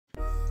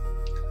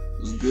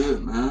What's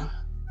good, man?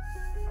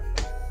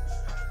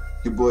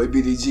 Your boy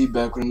BDG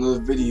back with another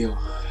video.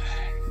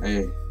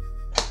 Hey,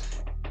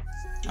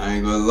 I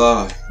ain't gonna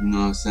lie, you know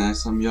what I'm saying?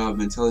 Some of y'all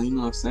been telling, you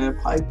know what I'm saying?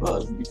 Pipe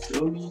up, you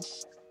feel me?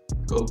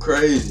 Go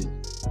crazy.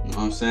 You know what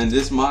I'm saying?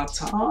 This my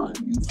time,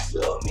 you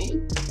feel me?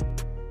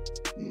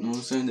 You know what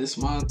I'm saying? This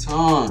my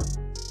time.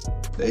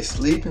 They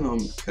sleeping on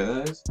me,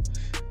 cuz.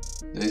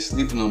 They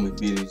sleeping on me,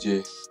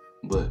 BDG.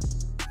 But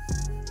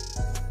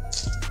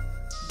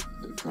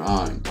the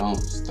grind don't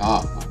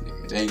stop, my nigga.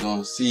 They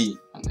gonna see,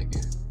 my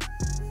nigga.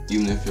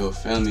 Even if your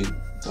family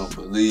don't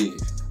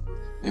believe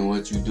in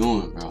what you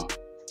doing, bro.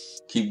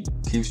 Keep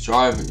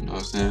striving, you know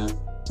what I'm saying?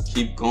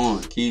 Keep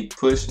going, keep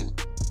pushing.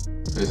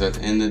 Because at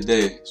the end of the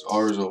day,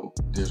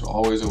 there's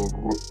always an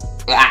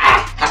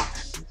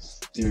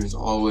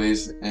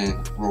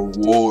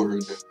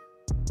reward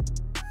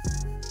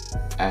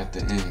at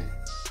the end.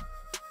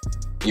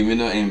 Even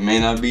though it may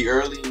not be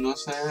early, you know what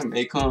I'm saying? It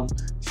may come,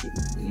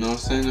 you know what I'm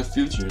saying, in the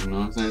future, you know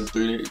what I'm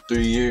saying?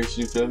 3 years,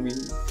 you feel me?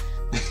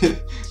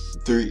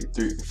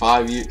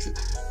 5 years,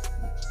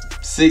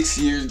 6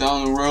 years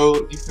down the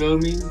road, you feel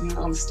me? You know what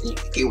I'm saying?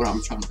 You get what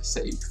I'm trying to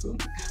say, you feel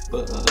me?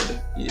 But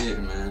yeah,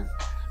 man.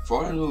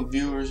 For all the new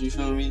viewers, you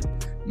feel me?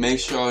 Make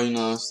sure, you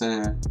know what I'm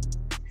saying,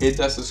 hit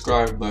that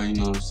subscribe button,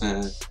 you know what I'm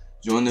saying?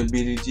 Join the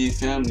BDG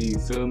family, you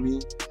feel me?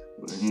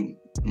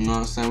 You know what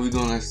I'm saying? We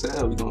gonna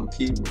excel, we gonna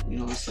keep, you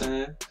know what I'm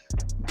saying?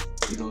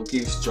 We gonna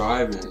keep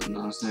striving, you know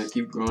what I'm saying?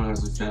 Keep growing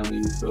as a family,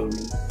 you feel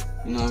me?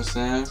 You know what I'm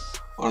saying?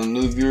 All the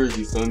new viewers,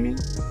 you feel me?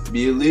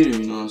 Be a leader,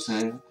 you know what I'm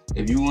saying?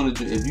 If you wanna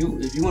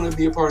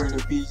be a part of the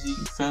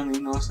BG family,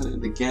 you know what I'm saying?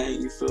 The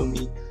gang, you feel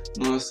me?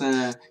 You know what I'm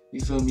saying?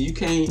 You feel me? You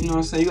can't, you know what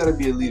I'm saying? You gotta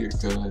be a leader,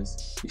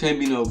 cuz you can't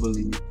be no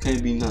bully. You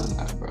can't be none of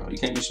that, bro. You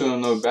can't be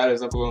showing no bad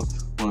example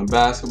on a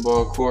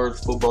basketball court,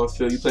 football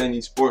field. You play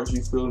any sports,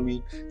 you feel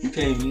me? You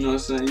can't, you know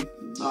what I'm saying?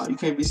 No, you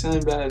can't be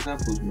setting bad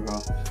examples,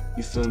 bro.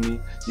 You feel me?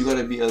 You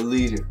gotta be a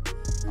leader.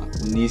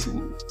 We need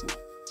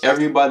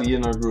everybody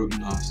in our group, you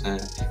know what I'm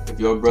saying? If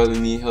your brother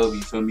need help,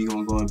 you feel me? You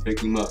gonna go and pick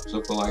him up,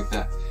 something like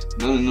that.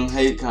 None of them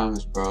hate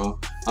comments, bro.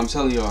 I'm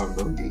telling y'all,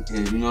 bro. And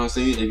you know what I'm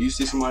saying? If you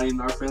see somebody in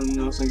our family, you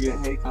know what I'm saying,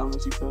 getting hate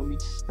comments, you feel me?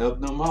 Help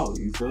them out,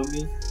 you feel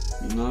me?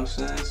 You know what I'm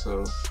saying?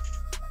 So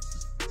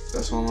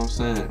that's what I'm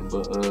saying.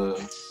 But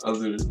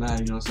other than that,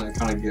 you know what I'm saying, I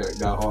kind of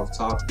got off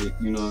topic,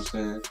 you know what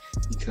I'm saying?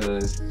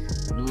 Because,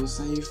 you know what I'm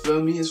saying, you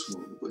feel me? It's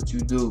what you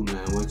do,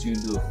 man, what you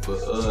do.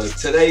 But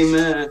today,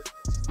 man,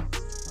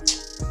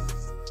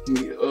 let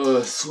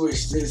me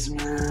switch this,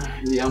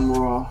 man. Yeah, I'm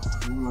raw,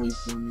 you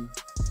feel me?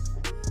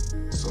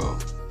 So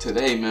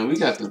today, man, we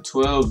got the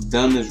 12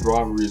 dumbest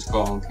robberies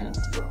caught on camera,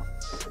 bro.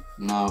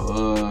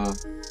 Now,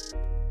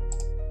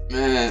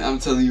 man, I'm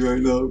telling you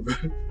right now, bro.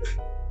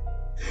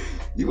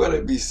 You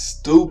gotta be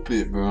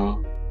stupid,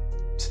 bro.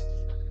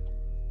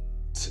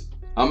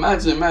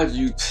 Imagine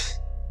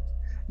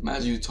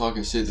you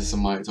talking shit to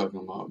somebody talking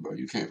about, bro.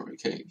 You can't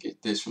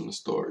get this from the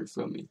story,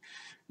 feel me?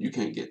 You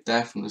can't get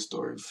that from the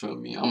story, feel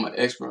me? I'm an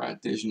expert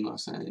at this, you know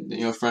what I'm saying? Then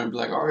your friend be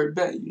like, alright,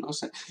 bet, you know what I'm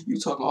saying? You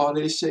talking all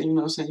this shit, you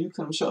know what I'm saying? You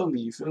come show me,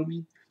 you feel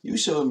me? You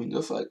show me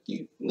the fuck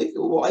you, nigga.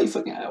 Why the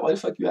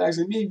fuck you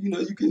asking me? You know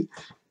you can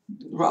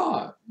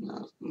rob, you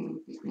know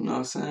what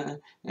I'm saying?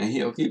 And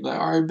he'll keep like,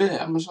 alright,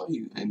 bet, I'm gonna show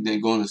you, and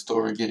then go in the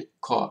store and get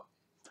caught.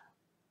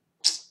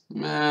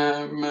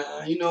 Man,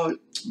 you know,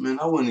 man,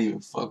 I wouldn't even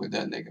fuck with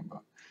that nigga,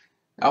 bro.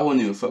 I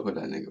wouldn't even fuck with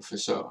that nigga for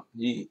sure.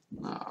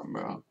 Nah,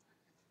 bro.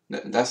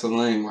 That's a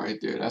lame right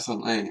there. That's a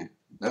lame.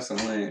 That's a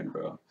lame,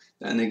 bro.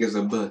 That nigga's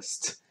a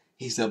bust.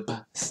 He's a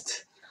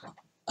bust.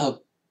 A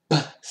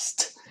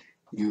bust.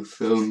 You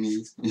feel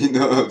me? You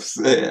know what I'm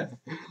saying?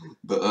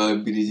 But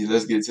BDG,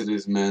 let's get to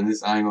this, man.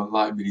 This, I ain't gonna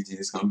lie, BDG,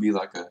 it's gonna be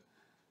like a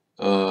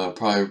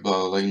probably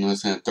about, like, you know what I'm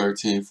saying,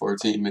 13,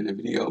 14-minute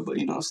video. But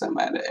you know what I'm saying,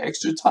 man, the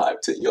extra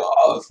time to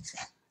y'all.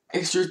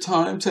 Extra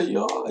time to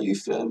y'all, you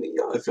feel me?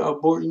 Y'all, if y'all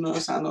bored, you know what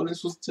I'm saying? I know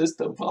this was just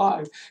a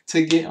vibe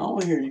to get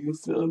on here, you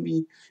feel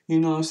me?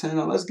 You know what I'm saying?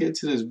 Now let's get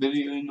to this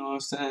video, you know what I'm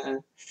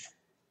saying?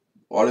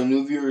 All the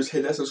new viewers,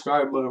 hit that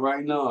subscribe button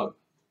right now.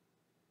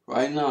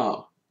 Right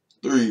now.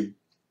 3,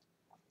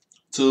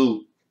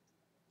 2,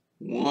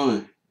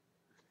 1.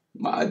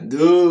 My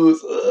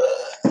dudes.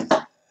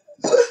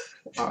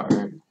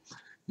 Alright.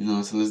 You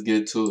know, so let's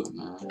get to it,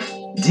 man.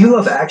 Do you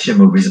love action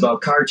movies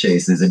about car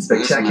chases and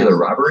spectacular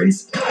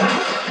robberies?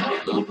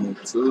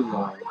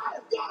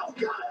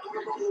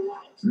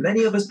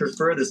 Many of us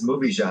prefer this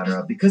movie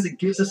genre because it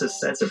gives us a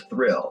sense of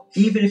thrill.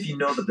 Even if you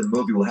know that the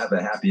movie will have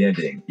a happy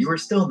ending, you are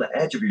still on the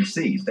edge of your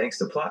seat thanks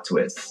to plot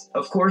twists.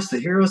 Of course, the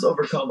heroes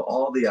overcome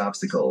all the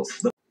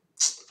obstacles.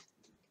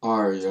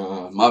 Alright,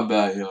 y'all. My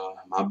bad, y'all.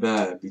 My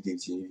bad,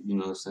 BDG. You know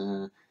what I'm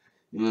saying?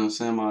 You know what I'm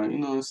saying? You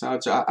know what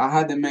I'm saying? I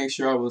had to make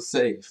sure I was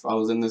safe. I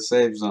was in the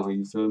safe zone,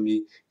 you feel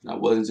me? And I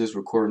wasn't just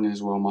recording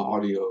this while my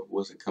audio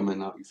wasn't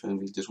coming out, you feel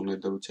me? Just want to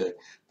double check.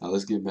 Now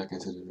let's get back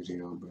into the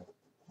video, bro.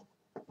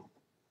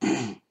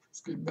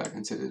 Let's get back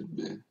into this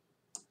bit.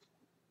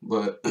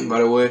 But, by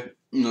the way,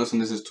 you know what I'm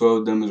saying? This is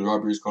 12 dumbest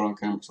robberies caught on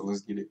camera, so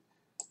let's get it.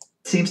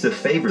 seems to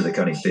favor the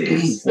cunning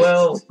thieves.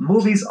 Well,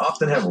 movies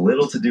often have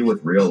little to do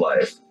with real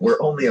life,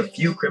 where only a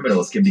few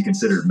criminals can be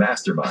considered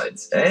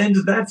masterminds, and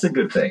that's a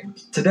good thing.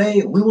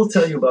 Today, we will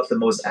tell you about the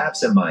most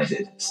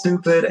absent-minded,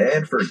 stupid,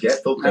 and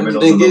forgetful Man,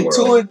 criminals then in the get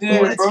to world. it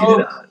then, Let's get it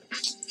bro.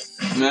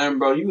 on. Man,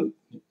 bro, you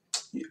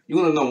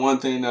wanna know one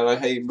thing that I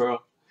hate, bro?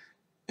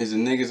 Is the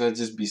niggas that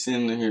just be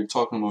sitting in here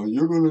talking about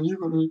you're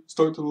gonna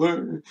start to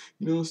learn,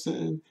 you know what I'm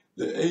saying?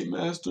 The 8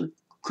 master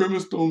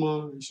criminal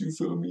minds, you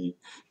feel me?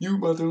 You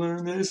about to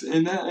learn this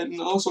and that and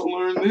also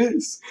learn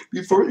this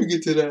before you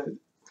get to that.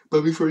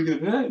 But before you get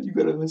to that, you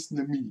gotta listen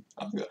to me.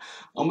 I'm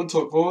gonna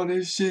talk all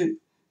this shit.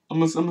 I'm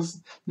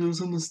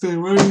gonna stay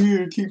right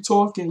here and keep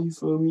talking, you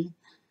feel me?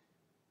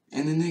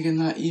 And the nigga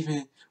not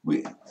even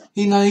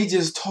he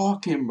just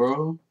talking,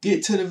 bro.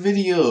 Get to the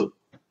video.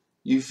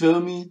 You feel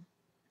me?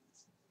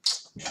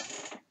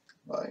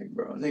 Like,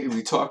 bro, nigga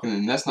be talking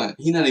and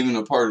he not even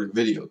a part of the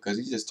video because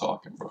he's just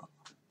talking, bro.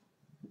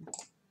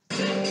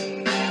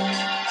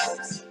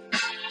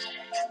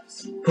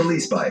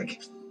 Police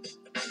bike.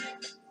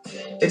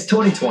 It's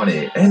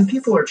 2020, and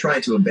people are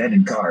trying to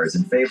abandon cars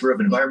in favor of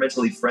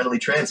environmentally friendly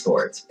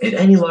transport. In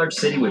any large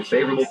city with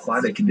favorable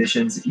climate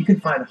conditions, you can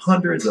find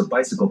hundreds of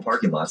bicycle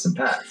parking lots and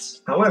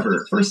paths.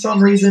 However, for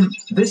some reason,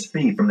 this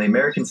thief from the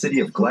American city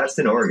of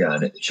Gladstone,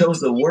 Oregon, chose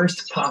the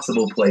worst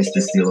possible place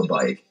to steal a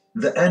bike: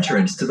 the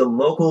entrance to the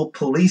local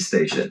police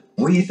station.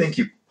 We think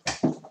you...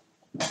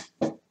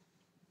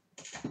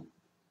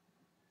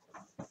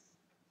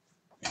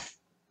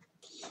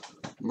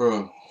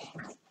 Bro,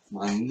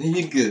 my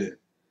nigga.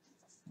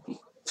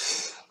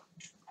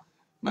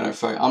 Matter of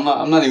fact, I'm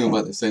not even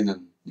about to say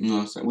nothing. You know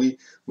what I'm saying?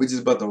 We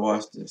just about to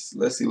watch this.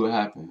 Let's see what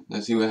happened.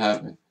 Let's see what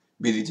happened.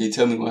 BDJ,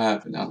 tell me what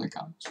happened down in the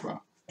comments,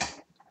 bro.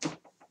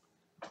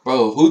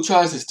 Bro, who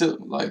tries to steal,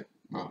 like,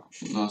 bro,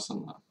 you know what I'm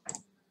saying?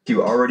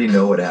 You already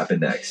know what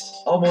happened next.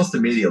 Almost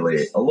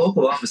immediately, a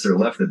local officer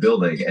left the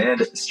building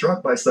and,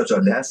 struck by such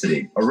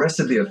audacity,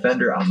 arrested the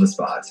offender on the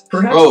spot.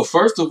 Perhaps... Bro,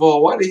 first of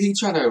all, why did he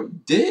try to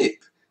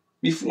dip?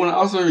 Before when the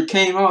officer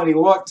came out, he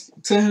walked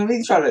to him.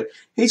 He tried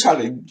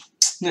to.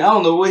 I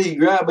don't know what he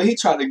grabbed, but he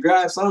tried to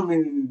grab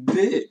something and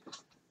did.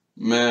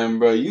 Man,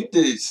 bro, you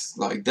did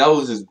like that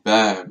was just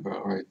bad,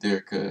 bro, right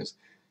there, cause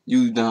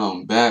you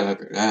down bad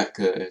after that,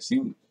 cause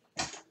you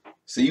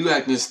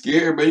acting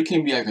scared, bro. You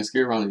can't be acting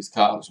scared around these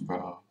cops,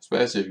 bro,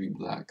 especially if you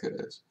black,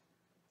 cause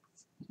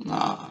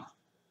nah,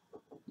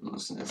 you know what I'm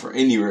saying? For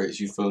any race,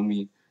 you feel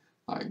me?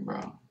 Like,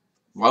 bro,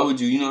 why would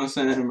you know what I'm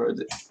saying, bro?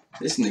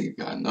 This nigga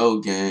got no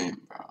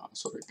game, bro. I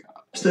swear to God.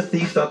 The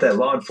thief thought that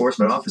law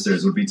enforcement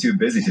officers would be too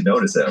busy to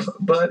notice him,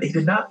 but he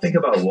did not think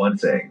about one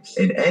thing.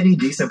 In any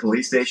decent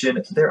police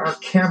station, there are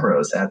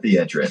cameras at the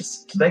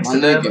entrance. Thanks to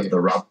them,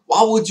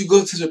 why would you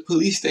go to the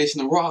police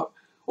station to rob?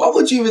 Why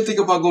would you even think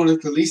about going to the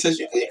police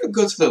station? You could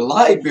go to the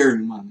library,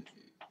 my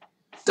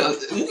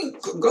nigga. You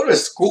can go to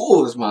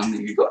schools, my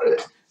nigga. Go to,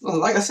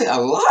 like I said, a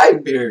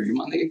library,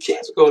 my nigga.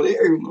 Kids go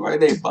there, ride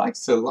their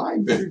bikes to the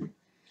library.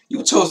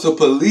 You chose a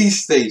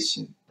police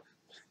station.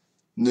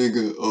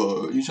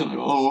 Nigga, you trying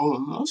to,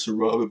 I should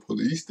rob a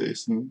police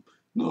station.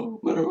 No,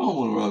 matter, I don't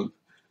want to rob it.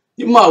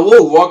 You might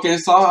well walk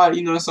inside,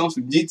 you know, some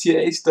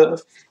GTA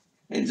stuff,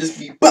 and just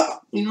be,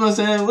 bop, you know what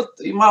I'm saying?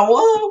 You might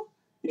well,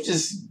 you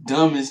just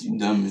dumbest,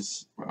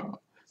 bro.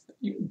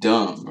 You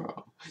dumb,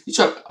 bro. You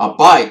try a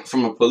bike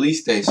from a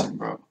police station,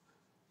 bro.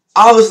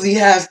 Obviously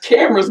has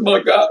cameras,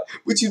 my God.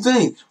 What you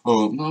think?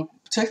 Oh, no,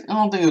 I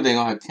don't think they're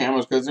gonna have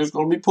cameras because there's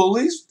gonna be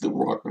police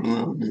walking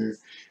around there.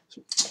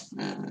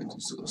 Man,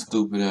 just so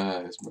stupid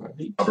ass, bro.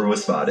 Robber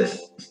was spotted.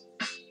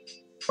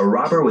 A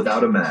robber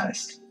without a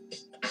mask.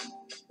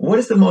 What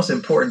is the most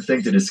important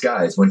thing to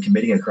disguise when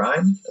committing a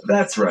crime?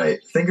 That's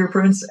right,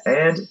 fingerprints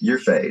and your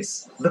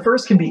face. The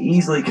first can be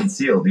easily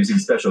concealed using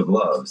special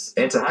gloves,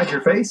 and to hide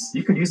your face,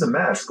 you could use a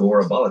mask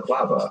or a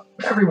balaclava.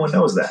 Everyone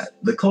knows that.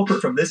 The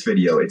culprit from this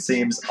video, it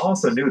seems,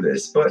 also knew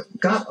this, but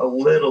got a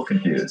little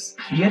confused.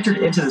 He entered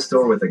into the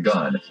store with a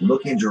gun,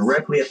 looking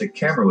directly at the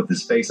camera with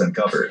his face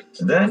uncovered.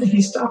 Then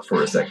he stopped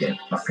for a second,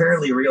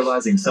 apparently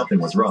realizing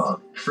something was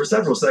wrong. For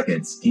several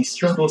seconds, he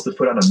struggles to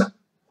put on a mask.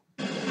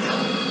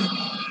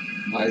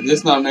 Like,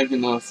 this not making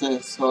no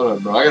sense. Hold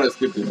up, bro. I gotta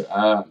skip to the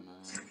ad, man.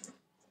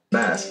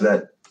 Mask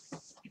that...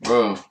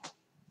 Bro.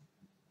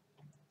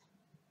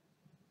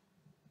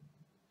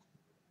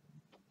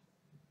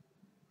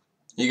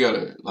 He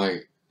gotta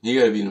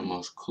be the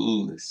most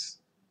clueless.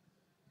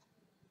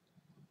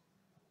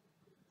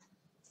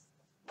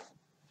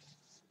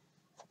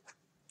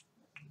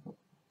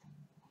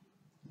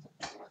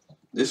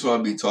 This is what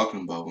I be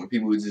talking about when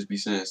people would just be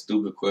saying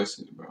stupid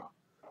questions, bro.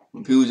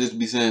 When people just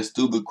be saying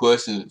stupid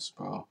questions,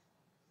 bro.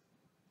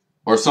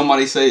 Or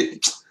somebody say,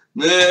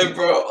 man,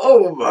 bro,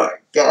 oh my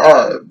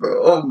God,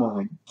 bro. Oh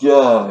my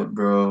God,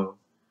 bro.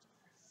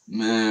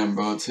 Man,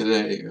 bro,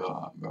 today,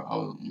 bro, I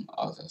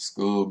was at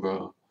school,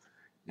 bro.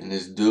 And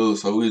this dude,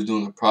 so we was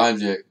doing a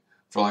project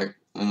for like,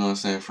 you know what I'm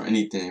saying, for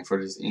anything,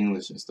 for this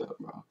English and stuff,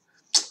 bro.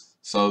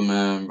 So,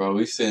 man, bro,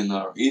 he's sitting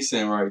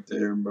right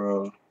there,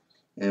 bro.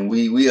 And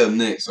we up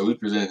next, so we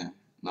presenting.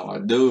 Now, my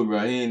dude, bro,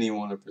 he didn't even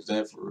want to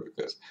present for real,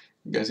 because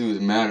Guess he was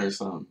mad or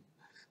something.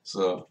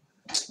 So,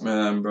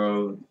 man,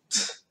 bro.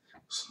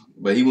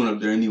 But he went up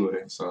there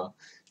anyway. So,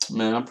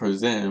 man, I'm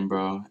presenting,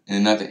 bro.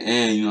 And at the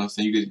end, you know what I'm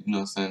saying? You get, you know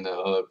what I'm saying,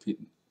 the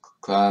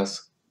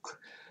class,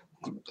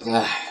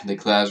 the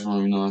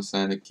classroom, you know what I'm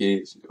saying? The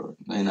kids, or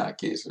they not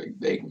kids, like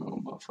they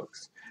know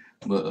motherfuckers.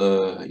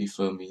 But you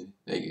feel me?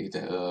 They get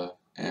that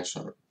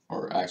answer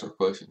or ask a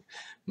question.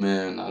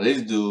 Man, now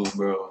this dude,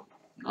 bro.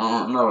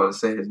 I'm not about to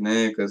say his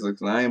name because I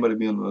ain't about to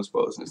be on those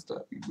posts and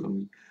stuff. You feel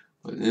me?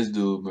 But this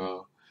dude,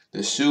 bro,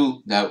 the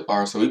shoe that,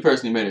 or so we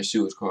personally made a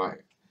shoe. It's called.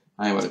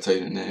 I ain't about to tell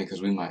you the name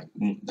because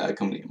that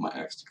company might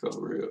actually go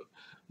real.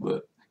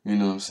 But you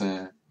know what I'm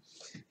saying?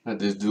 Like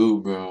this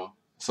dude, bro.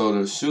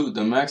 So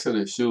the max of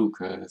the shoe,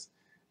 cuz,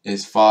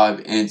 is 5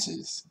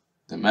 inches.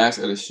 The max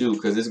of the shoe,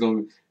 cuz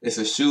it's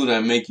a shoe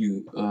that make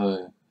you,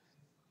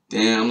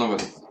 damn, I'm not about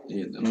to,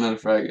 yeah, matter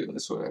of fact,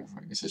 it's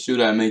whatever. It's a shoe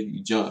that make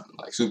you jump,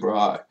 like, super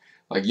high.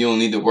 Like, you don't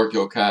need to work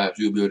your calves,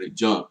 you'll be able to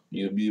jump.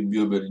 You'll be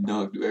able to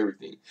dunk, do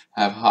everything.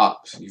 Have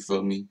hops, you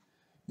feel me?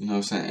 You know what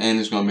I'm saying? And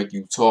it's gonna make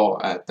you tall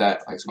at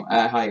that, like, it's gonna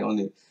add height on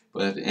it,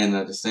 but at the end,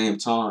 at the same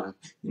time,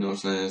 you know what I'm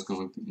saying, it's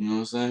gonna, you know what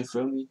I'm saying, you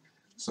feel me?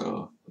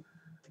 So,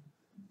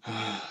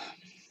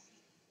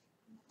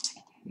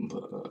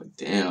 but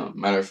damn,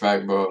 matter of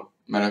fact, bro,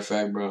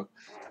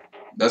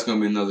 that's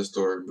gonna be another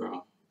story,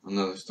 bro.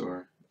 Another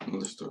story.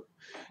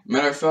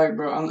 Matter of fact,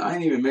 bro, I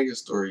ain't even make a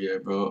story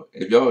yet, bro.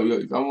 If y'all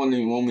want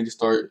me to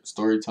start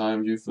story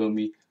times, you feel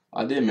me?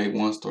 I did make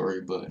one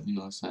story, but you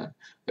know what I'm saying?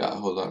 Got a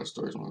whole lot of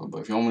stories on it.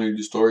 But if y'all want me to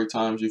do story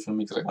times, you feel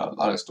me? Cause I got a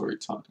lot of story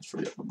times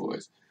for y'all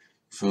boys.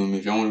 You feel me?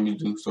 If y'all want me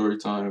to do story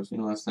times, you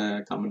know what I'm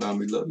saying? Comment down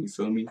below, you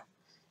feel me? You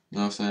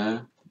know what I'm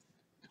saying?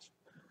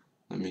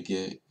 Let me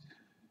get,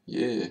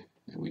 yeah.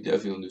 We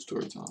definitely gonna do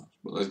story time,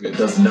 but let's get it.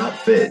 Does not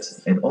fit,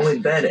 and only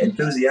then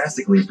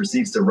enthusiastically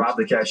proceeds to rob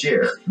the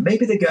cashier.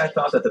 Maybe the guy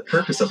thought that the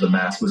purpose of the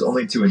mask was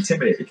only to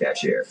intimidate the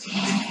cashier.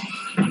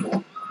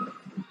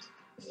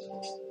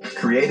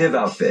 Creative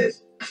outfit.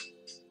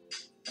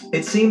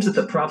 It seems that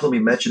the problem we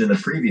mentioned in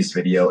the previous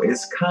video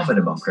is common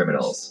among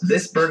criminals.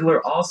 This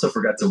burglar also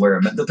forgot to wear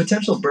a mask. The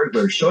potential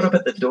burglar showed up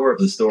at the door of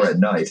the store at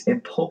night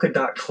in polka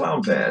dot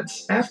clown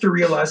pants. After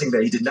realizing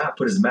that he did not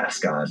put his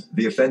mask on,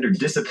 the offender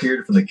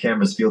disappeared from the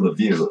camera's field of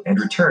view and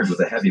returned with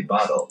a heavy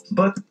bottle.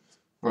 But,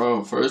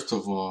 bro, first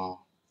of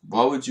all,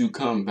 why would you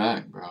come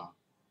back, bro?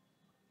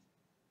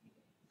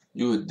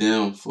 You a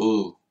damn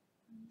fool.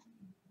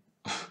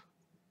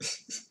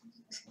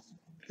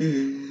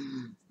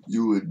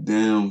 You a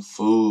damn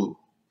fool.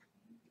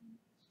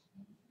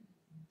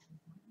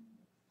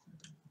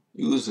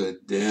 You was a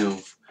damn.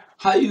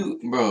 How you,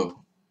 bro?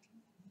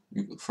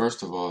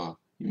 First of all,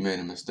 you made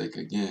a mistake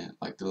again,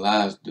 like the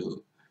last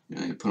dude.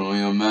 You ain't put on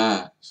your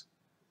mask.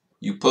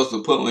 You supposed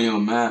to put on your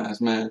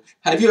mask, man.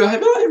 Have you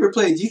ever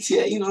played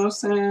GTA? You know what I'm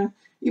saying?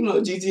 You know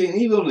GTA,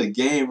 and even on the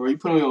game, bro. You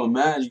put on your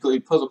mask. You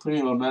supposed to put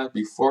on your mask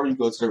before you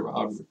go to the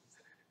robbery.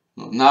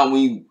 Not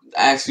when you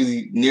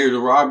actually near the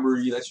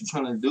robbery that you're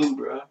trying to do,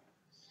 bro.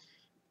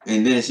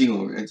 And then she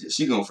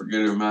gonna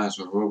forget her mask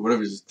or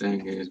whatever this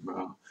thing is,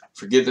 bro.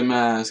 Forget the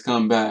mask,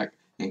 come back,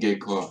 and get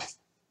caught.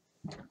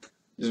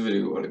 This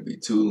video ought to be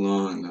too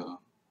long, though.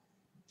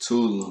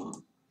 Too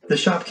long. the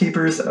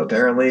shopkeepers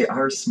apparently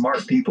are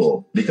smart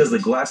people, because the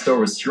glass door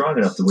was strong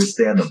enough to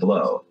withstand the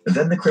blow.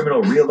 Then the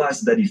criminal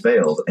realized that he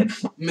failed and...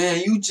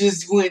 Man, you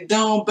just went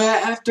down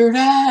bad after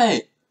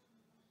that.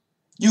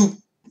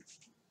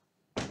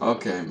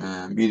 Okay,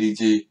 man,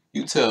 BDG,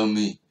 you tell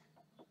me.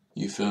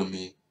 You feel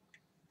me?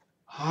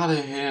 How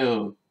the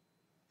hell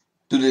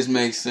do this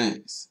make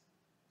sense?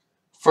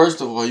 First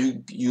of all,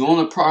 you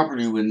on a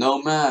property with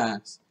no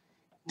mask.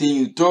 Then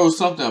you throw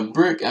something, a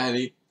brick at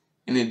it,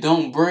 and it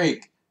don't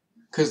break.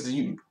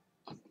 And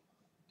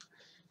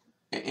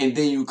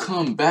then you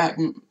come back.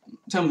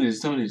 Tell me this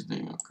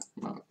thing.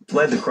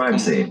 fled the crime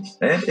scene.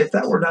 And if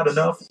that were not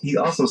enough, he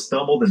also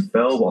stumbled and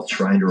fell while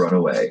trying to run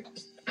away.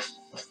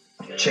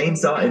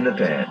 Chainsaw in the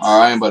pants.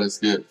 Alright, I ain't about to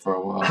skip for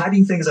a while.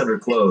 Hiding things under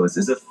clothes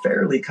is a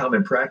fairly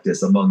common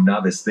practice among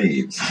novice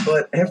thieves,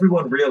 but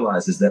everyone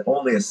realizes that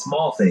only a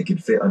small thing can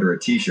fit under a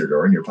t-shirt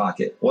or in your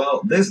pocket.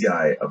 Well, this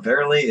guy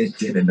apparently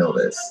didn't know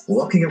this.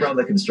 Walking around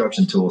the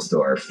construction tool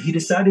store, he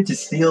decided to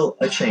steal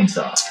a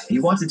chainsaw. He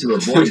wanted to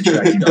avoid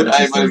attracting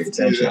unnecessary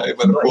attention,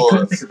 but he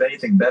couldn't think of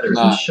anything better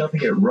than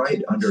shoving it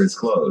right under his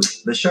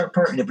clothes. The sharp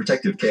part in a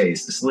protective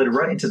case slid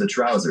right into the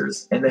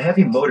trousers, and the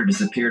heavy motor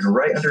disappeared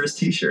right under his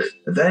t-shirt.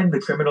 Then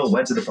the criminal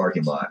went to the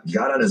parking lot,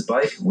 got on his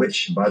bike,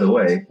 which, by the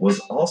way, was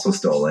also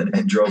stolen,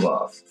 and drove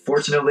off.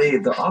 Fortunately,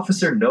 the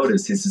officer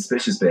noticed his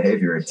suspicious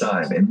behavior in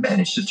time and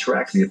managed to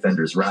track the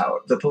offender's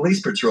route. The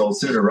police patrol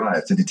soon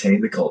arrived to detain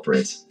the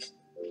culprit.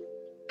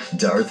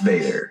 Darth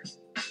Vader.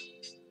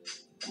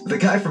 The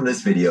guy from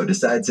this video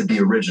decided to be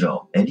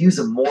original and use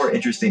a more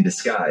interesting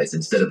disguise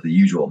instead of the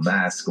usual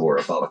mask or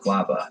a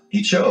balaclava.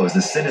 He chose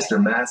the sinister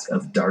mask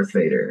of Darth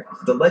Vader,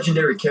 the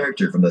legendary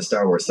character from the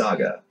Star Wars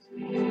saga.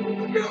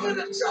 You are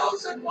the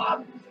chosen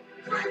one!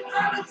 Bring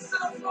balance to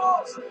the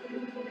force!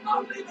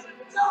 Not leave it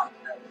in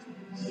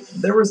darkness!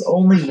 There was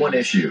only one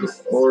issue,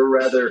 or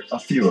rather, a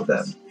few of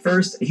them.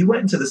 First, he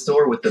went into the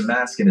store with the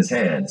mask in his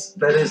hands.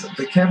 That is,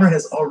 the camera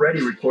has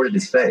already recorded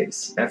his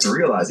face. After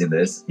realizing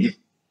this, he...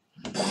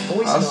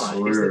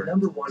 VoiceMod is the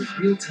 #1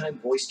 real-time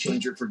voice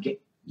changer for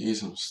These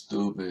some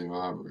stupid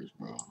robbers,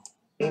 bro.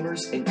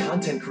 gamers and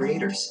content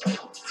creators.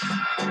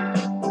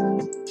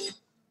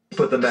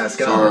 Put the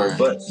mask on,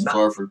 but not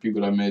sorry for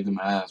people that made them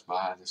ask, but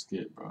I had to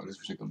skip, bro. This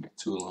was gonna be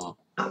too long.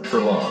 for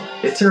long.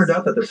 It turned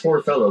out that the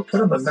poor fellow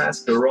put on the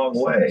mask the wrong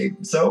way,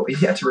 so he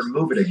had to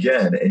remove it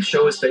again and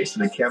show his face to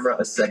the camera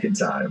a second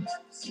time.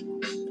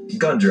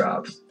 Gun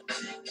drop.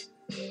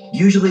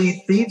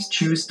 Usually, thieves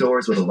choose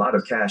stores with a lot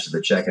of cash at the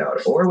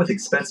checkout, or with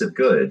expensive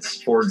goods,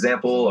 for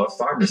example, a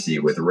pharmacy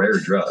with rare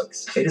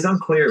drugs. It is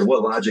unclear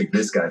what logic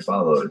this guy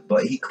followed,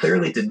 but he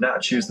clearly did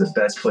not choose the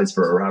best place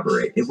for a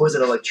robbery. It was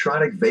an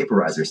electronic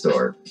vaporizer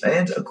store,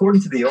 and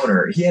according to the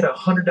owner, he had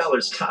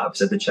 $100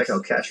 tops at the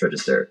checkout cash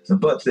register.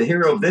 But the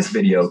hero of this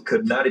video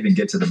could not even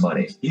get to the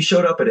money. He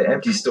showed up at an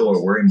empty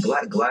store wearing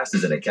black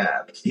glasses and a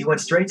cap. He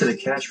went straight to the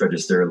cash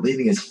register,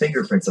 leaving his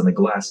fingerprints on the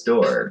glass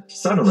door.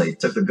 Suddenly,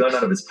 took the gun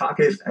out of his pocket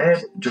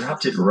and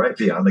dropped it right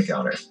beyond the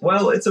counter.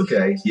 Well, it's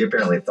okay, he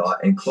apparently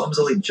thought, and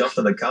clumsily jumped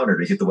on the counter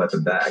to get the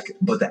weapon back.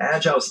 But the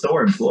agile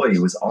store employee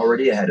was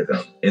already ahead of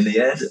him. In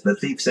the end, the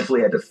thief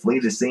simply had to flee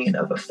the scene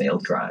of a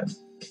failed crime.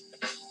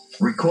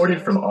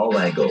 Recorded from all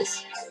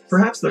angles.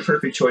 Perhaps the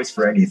perfect choice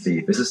for any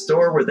thief is a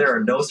store where there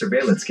are no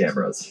surveillance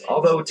cameras.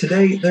 Although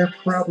today, there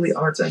probably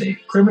aren't any.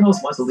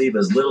 Criminals must leave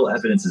as little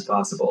evidence as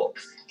possible.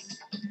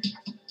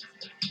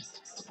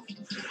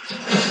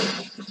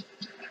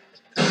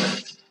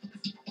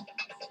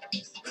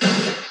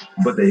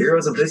 But the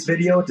heroes of this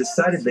video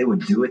decided they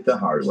would do it the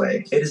hard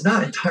way. It is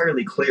not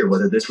entirely clear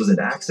whether this was an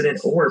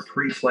accident or a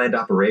pre-planned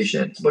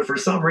operation, but for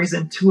some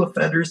reason, 2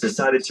 offenders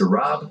decided to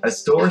rob a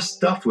store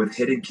stuffed with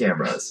hidden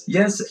cameras.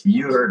 Yes,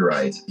 you heard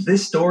right.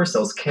 This store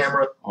sells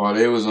camera. Oh,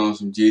 they was on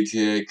some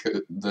GTA,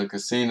 the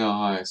casino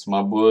heist.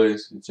 My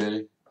boys, Jay.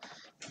 You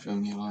feel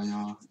me?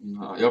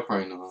 Y'all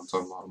probably know what I'm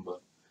talking about,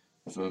 but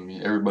you feel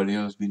me? Everybody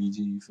else, BDG,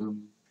 you feel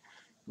me?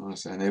 You know what I'm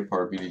saying? They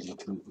part BDG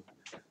too, but.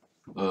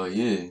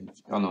 Yeah,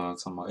 y'all know what I'm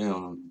talking about. They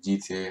on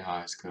GTA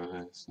heist,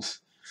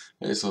 cuz.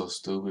 It's so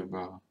stupid,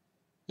 bro.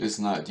 It's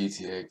not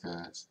GTA,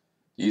 cuz.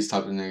 These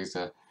type of niggas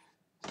that.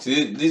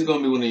 See, these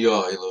gonna be one of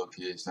y'all, little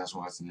kids that's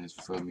watching this,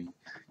 you feel me?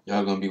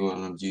 Y'all gonna be one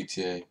of them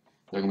GTA.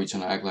 Y'all gonna be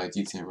trying to act like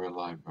GTA in real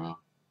life, bro.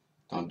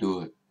 Don't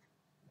do it.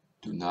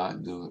 Do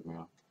not do it,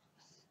 bro.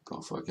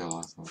 Gonna fuck y'all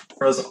off.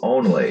 Cameras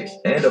only.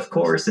 And of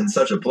course, in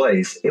such a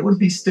place, it would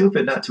be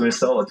stupid not to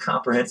install a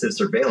comprehensive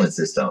surveillance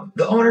system.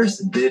 The owners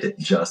did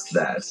just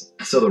that.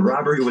 So the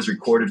robbery was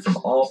recorded from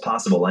all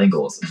possible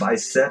angles by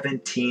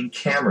 17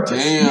 cameras.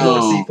 Damn. You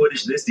won't see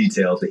footage this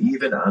detailed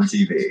even on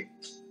TV.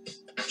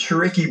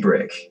 Tricky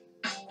brick.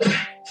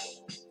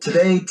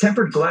 Today,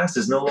 tempered glass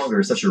is no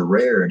longer such a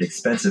rare and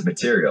expensive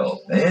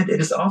material, and it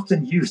is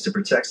often used to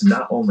protect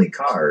not only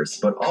cars,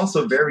 but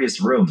also various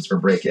rooms from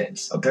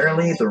break-ins.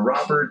 Apparently, the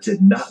robber did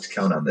not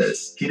count on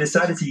this. He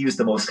decided to use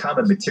the most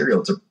common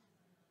material to...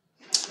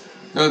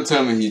 Don't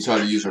tell me he tried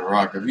to use a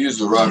rock. If he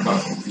used a rock,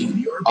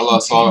 I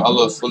lost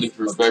fully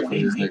respect for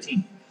this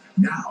nigga.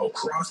 Now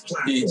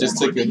cross-platform. He just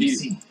took a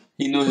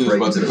He knew he was break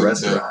about into to the go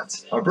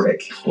restaurant. A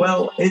brick.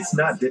 Well, it's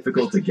not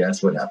difficult to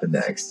guess what happened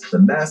next. The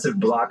massive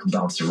block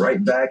bounced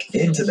right back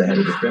into the head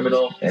of the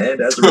criminal, and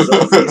as a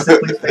result, he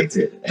simply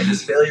fainted, and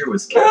his failure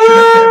was captured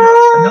on camera.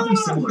 Another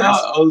similar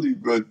Not only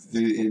did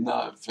it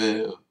not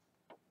fail,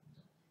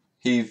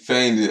 he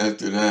fainted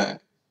after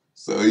that.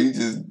 So he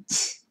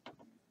just...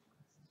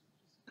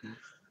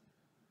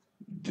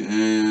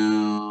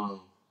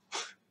 Damn.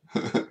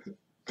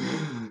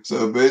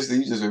 So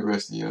basically, you just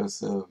arrested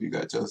yourself. You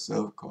got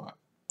yourself caught.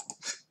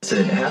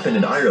 incident happened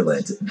in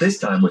Ireland, this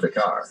time with a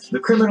car. The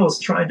criminals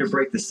tried to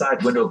break the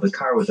side window of the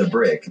car with a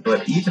brick,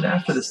 but even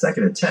after the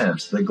second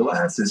attempt, the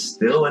glass is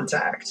still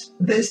intact.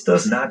 This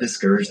does not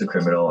discourage the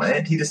criminal,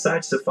 and he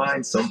decides to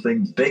find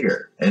something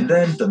bigger. And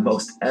then the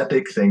most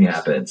epic thing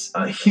happens.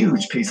 A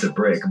huge piece of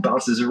brick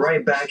bounces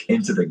right back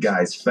into the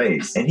guy's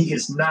face, and he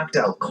gets knocked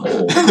out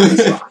cold on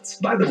the spot.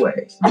 By the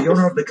way, the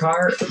owner of the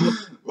car...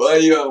 Why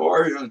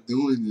are y'all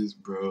doing this,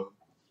 bro?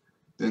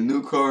 The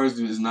new cars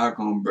is not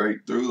gonna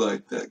break through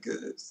like that,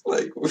 cause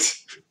like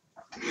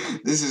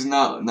this is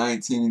not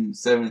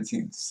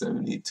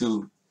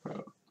 1972,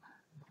 bro.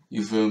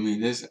 You feel me?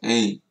 This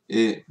ain't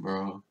it,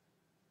 bro.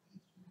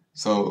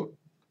 So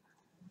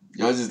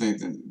y'all just think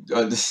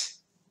that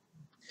this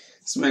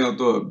man gonna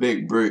throw a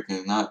big brick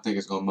and not think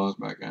it's gonna bounce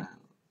back at him,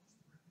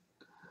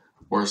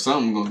 or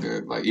something gonna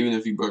get like even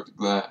if he broke the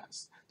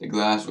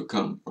glass would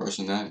come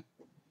person at it.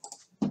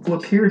 Who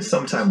appeared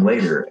sometime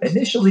later,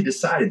 initially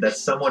decided that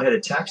someone had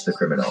attacked the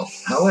criminal.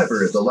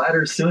 However, the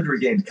latter soon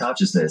regained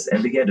consciousness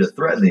and began to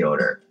threaten the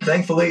owner.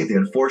 Thankfully, the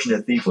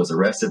unfortunate thief was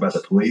arrested by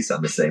the police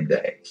on the same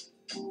day.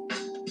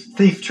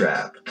 Thief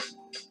trap.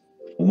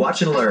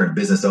 Watch and learn,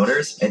 business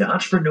owners. An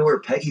entrepreneur,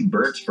 Peggy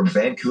Burt from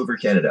Vancouver,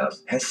 Canada,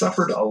 has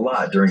suffered a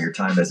lot during her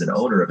time as an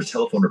owner of a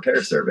telephone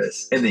repair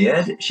service. In the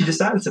end, she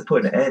decided to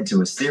put an end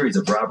to a series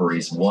of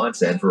robberies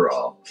once and for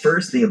all.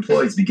 First, the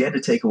employees began to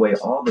take away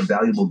all the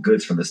valuable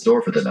goods from the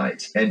store for the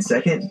night. And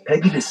second,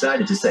 Peggy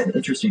decided to set an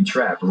interesting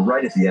trap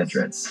right at the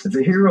entrance.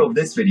 The hero of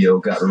this video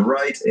got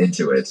right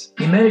into it.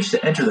 He managed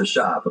to enter the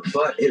shop,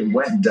 but it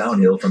went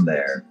downhill from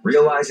there.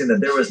 Realizing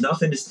that there was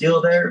nothing to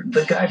steal there,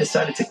 the guy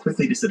decided to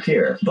quickly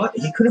disappear. But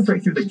he couldn't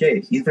break through the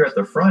gate, either at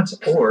the front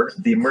or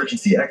the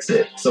emergency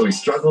exit, so he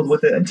struggled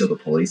with it until the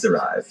police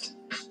arrived.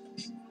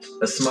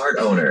 A smart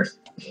owner.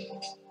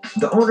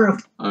 The owner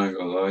of... I ain't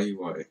gonna lie, he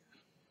white.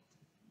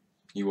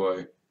 He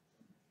white.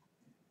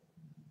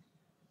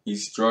 He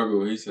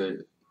struggled, they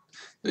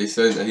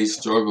said that he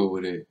struggled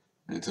with it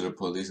until the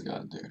police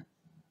got there.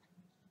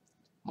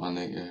 My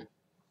nigga.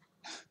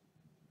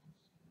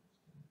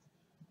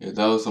 If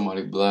that was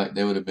somebody black,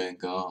 they would have been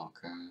gone,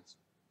 cuz.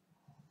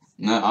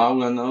 Nah, I don't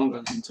got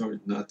nothing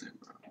towards nothing,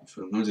 bro. You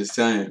feel me? I'm just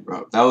saying,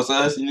 bro. If that was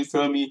us, you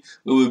feel me?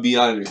 We would be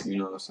out of there, you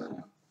know what I'm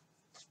saying?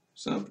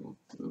 Simple.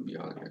 We would be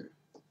out of there.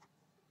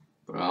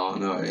 But I don't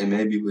know. And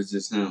maybe it was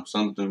just him.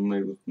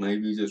 Something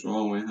maybe just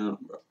wrong with him,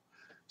 bro.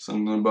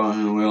 Something about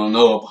him we don't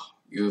know about.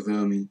 You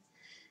feel me?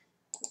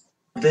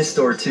 This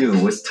store,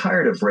 too, was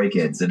tired of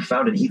break-ins and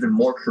found an even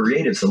more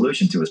creative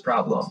solution to his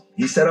problem.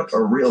 He set up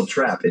a real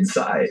trap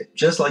inside,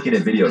 just like in a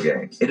video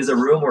game. It is a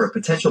room where a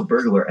potential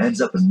burglar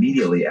ends up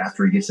immediately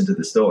after he gets into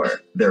the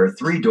store. There are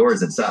 3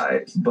 doors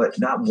inside, but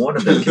not one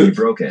of them can be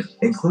broken,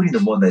 including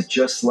the one that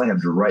just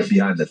slammed right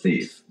behind the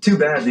thief. Too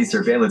bad these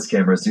surveillance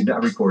cameras do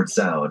not record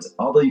sound,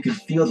 although you can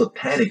feel the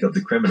panic of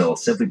the criminal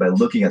simply by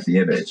looking at the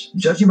image.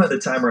 Judging by the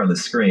timer on the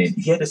screen,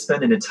 he had to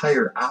spend an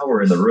entire hour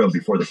in the room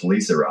before the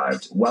police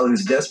arrived, while he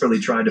was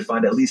desperately trying to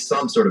find at least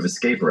some sort of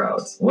escape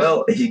route.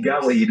 Well, he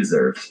got what he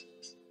deserved.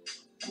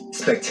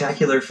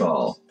 Spectacular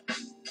fall.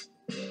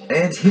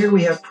 And here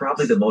we have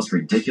probably the most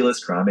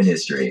ridiculous crime in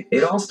history.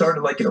 It all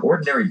started like an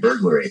ordinary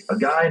burglary. A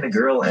guy and a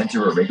girl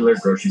enter a regular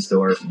grocery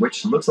store,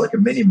 which looks like a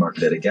mini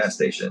market at a gas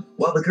station.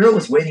 While the girl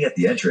was waiting at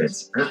the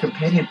entrance, her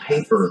companion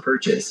paid for her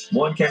purchase,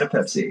 1 can of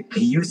Pepsi.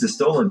 He used a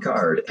stolen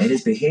card, and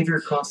his behavior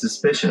caused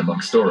suspicion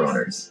among store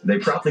owners. They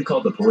promptly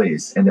called the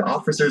police, and the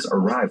officers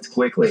arrived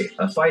quickly.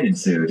 A fight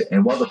ensued,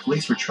 and while the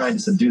police were trying to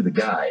subdue the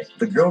guy,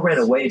 the girl ran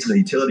away into the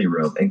utility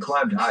room and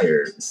climbed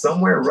higher,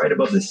 somewhere right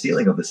above the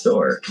ceiling of the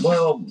store.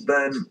 Well,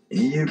 then...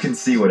 you can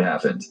see what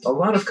happened. A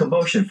lot of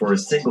commotion for a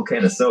single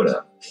can of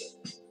soda.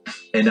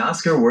 An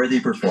Oscar-worthy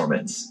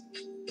performance.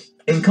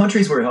 In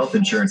countries where health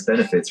insurance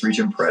benefits reach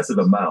impressive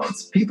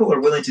amounts, people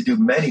are willing to do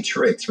many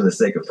tricks for the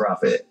sake of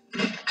profit.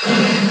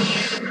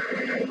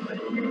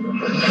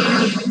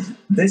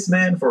 This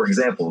man, for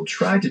example,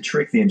 tried to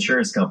trick the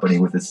insurance company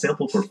with a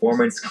simple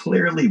performance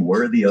clearly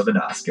worthy of an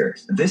Oscar.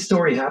 This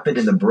story happened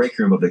in the break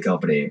room of the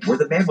company, where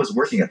the man was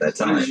working at that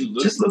time.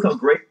 Just look how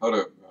great... Hold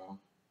up, bro.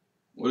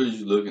 What are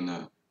you looking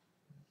at?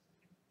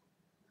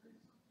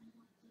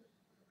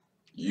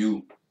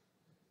 You.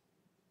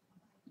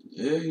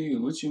 Yeah,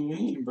 you. What you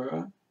mean,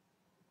 bro?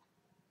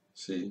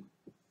 See,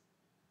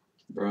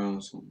 bro,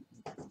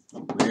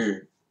 I'm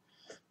weird.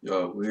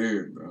 Y'all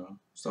weird, bro.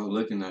 Stop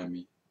looking at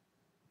me.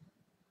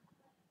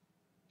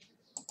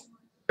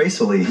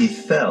 Gracefully, he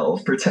fell,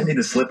 pretending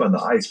to slip on the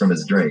ice from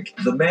his drink.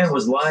 The man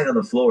was lying on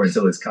the floor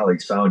until his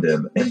colleagues found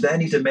him, and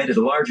then he demanded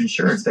large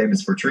insurance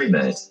payments for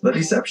treatment. The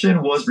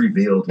deception was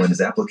revealed when his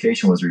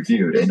application was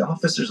reviewed, and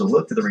officers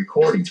looked at the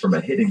recordings from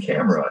a hidden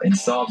camera and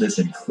saw this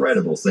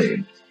incredible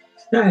scene.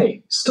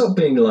 Hey, stop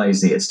being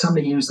lazy. It's time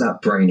to use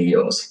that brain of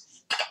yours.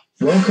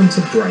 Welcome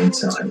to Brain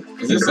Time.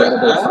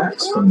 Incredible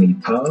facts from the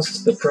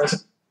past, the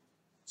present.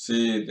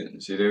 See,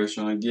 they were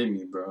trying to get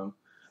me, bro.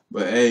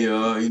 But hey,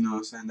 y'all, you know what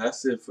I'm saying?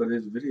 That's it for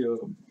this video,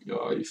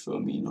 y'all. You feel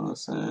me? You know what I'm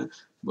saying?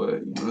 But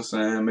you know what I'm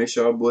saying? Make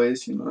sure,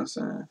 boys, you know what I'm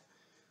saying?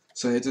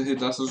 So hit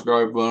that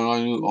subscribe button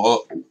on you,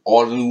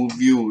 all the new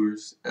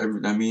viewers.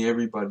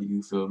 Everybody.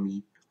 You feel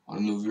me? All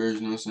the new viewers.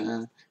 You know what I'm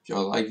saying? If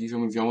y'all like, you feel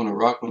me? If y'all want to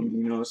rock with me,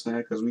 you know what I'm saying?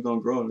 Because we gonna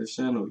grow on this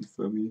channel. You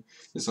feel me?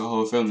 It's a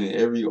whole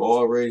family,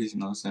 all races. You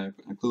know what I'm saying?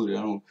 Included.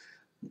 I'm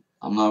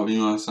not. You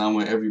know what I'm saying? I'm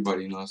with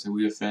everybody. You know what I'm saying?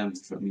 We a family.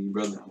 You feel me?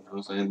 Brother. You know what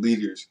I'm saying?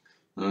 Leaders.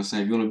 You know what I'm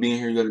saying? If you want to be in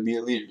here, you got to be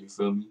a leader. You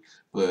feel me?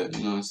 But,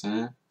 you know what I'm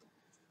saying?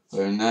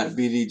 Other than that,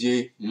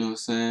 BDG, you know what I'm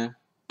saying?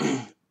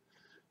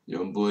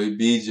 Your boy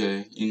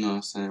BJ, you know what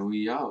I'm saying?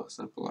 We out.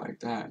 Something like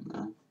that,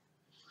 man.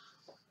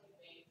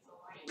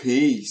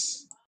 Peace.